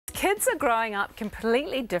Kids are growing up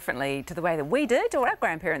completely differently to the way that we did or our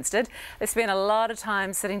grandparents did. They spend a lot of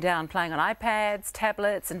time sitting down playing on iPads,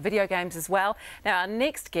 tablets and video games as well. Now our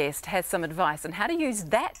next guest has some advice on how to use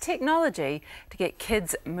that technology to get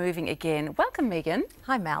kids moving again. Welcome, Megan.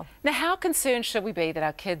 Hi, Mel. Now how concerned should we be that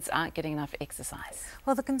our kids aren't getting enough exercise?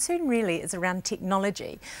 Well, the concern really is around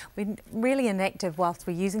technology. We're really inactive whilst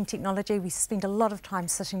we're using technology. We spend a lot of time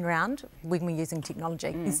sitting around when we're using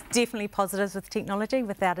technology. There's definitely positives with technology,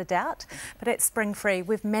 without a doubt. But at Springfree,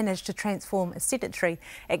 we've managed to transform a sedentary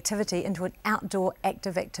activity into an outdoor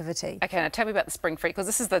active activity. Okay, now tell me about the Springfree, because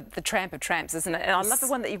this is the tramp of tramps, isn't it? And I love the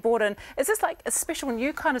one that you brought in. Is this like a special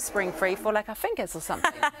new kind of Springfree for like our fingers or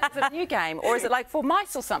something? Is it a new game, or is it like for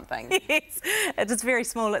mice or something? Yes, it is very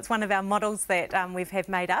small. It's one of our models that we have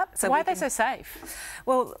made up. So why are they so safe?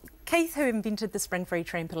 Well, Keith, who invented the Springfree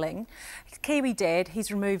trampoline, Kiwi dad,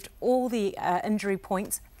 he's removed all the injury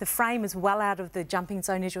points. The frame is well out of the jumping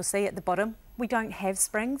zone, as you'll see at the bottom. We don't have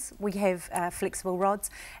springs, we have flexible rods,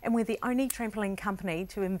 and we're the only trampoline company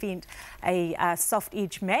to invent a soft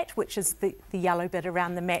edge mat, which is the yellow bit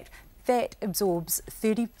around the mat. That absorbs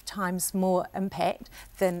 30 times more impact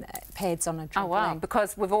than pads on a trampoline. Oh wow,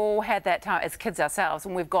 because we've all had that time as kids ourselves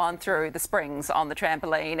when we've gone through the springs on the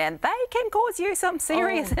trampoline and they can cause you some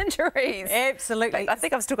serious injuries. Absolutely. I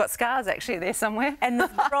think I've still got scars actually there somewhere. And the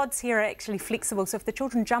rods here are actually flexible, so if the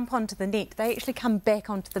children jump onto the net, they actually come back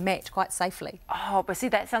onto the mat quite safely. Oh, but see,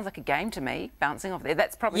 that sounds like a game to me, bouncing off there.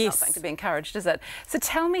 That's probably not something to be encouraged, is it? So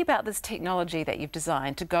tell me about this technology that you've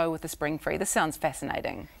designed to go with the Springfree. This sounds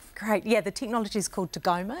fascinating. Great. Yeah, the technology is called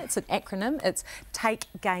TGOMA. It's an acronym. It's take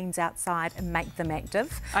games outside and make them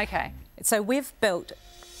active. Okay. So we've built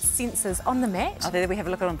sensors on the mat. Oh, there we have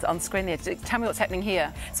a look on screen there. Tell me what's happening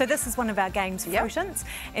here. So this is one of our games, Fruitants.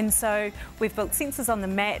 And so we've built sensors on the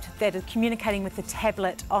mat that are communicating with the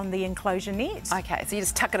tablet on the enclosure net. Okay, so you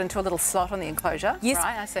just tuck it into a little slot on the enclosure. Yes.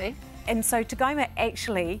 Right, I see. And so TGOMA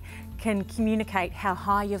actually can communicate how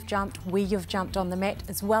high you've jumped, where you've jumped on the mat,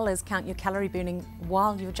 as well as count your calorie burning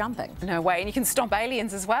while you're jumping. No way, and you can stomp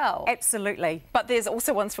aliens as well. Absolutely. But there's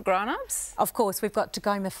also ones for grown-ups? Of course, we've got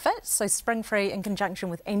TGOMA Fit. So Springfree, in conjunction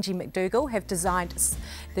with Angie McDougall, have designed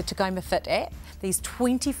the TGOMA Fit app. These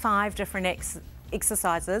 25 different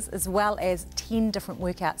exercises, as well as 10 different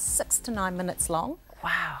workouts, 6 to 9 minutes long.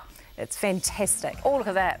 Wow. It's fantastic. Oh, look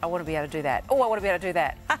at that. I want to be able to do that. Oh, I want to be able to do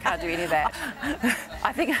that. I can't do any of that.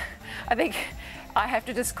 I think I have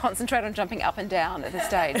to just concentrate on jumping up and down at this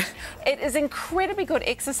stage. It is incredibly good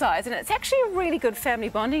exercise, and it's actually a really good family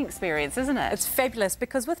bonding experience, isn't it? It's fabulous,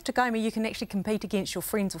 because with TGOMA you can actually compete against your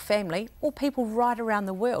friends or family or people right around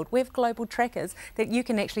the world. We have global trackers that you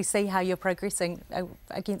can actually see how you're progressing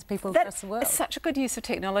against people across the world. It's such a good use of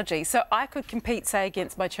technology. So I could compete, say,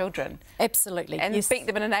 against my children. Absolutely. And beat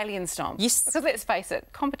them in an alien stomp. Yes. Because let's face it,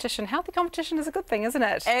 competition, healthy competition is a good thing, isn't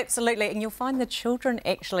it? Absolutely. And you'll find the children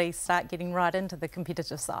actually start getting right into the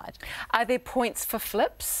competitive side. Are there points for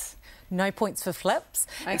flips? No points for flips.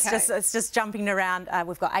 Okay. It's just jumping around.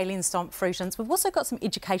 We've got alien stomp, Fruitants. We've also got some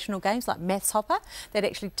educational games like Maths Hopper that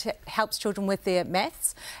actually helps children with their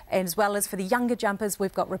maths, and as well as for the younger jumpers,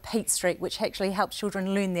 we've got Repeat Street, which actually helps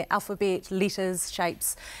children learn their alphabet, letters,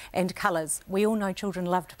 shapes, and colours. We all know children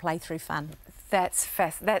love to play through fun. That's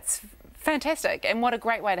fantastic, and what a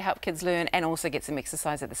great way to help kids learn and also get some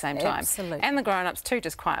exercise at the same time. Absolutely. And the grown-ups too,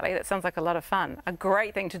 just quietly. That sounds like a lot of fun. A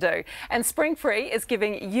great thing to do. And Springfree is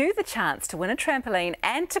giving you the chance to win a trampoline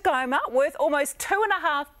and TGOMA worth almost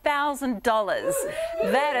 $2,500.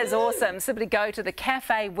 That is awesome. Simply go to the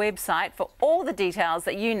cafe website for all the details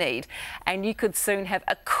that you need, and you could soon have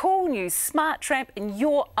a cool new smart tramp in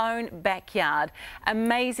your own backyard.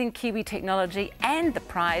 Amazing Kiwi technology and the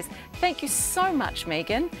prize. Thank you so much,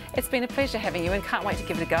 Megan. It's been a pleasure having you and can't wait to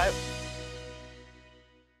give it a go.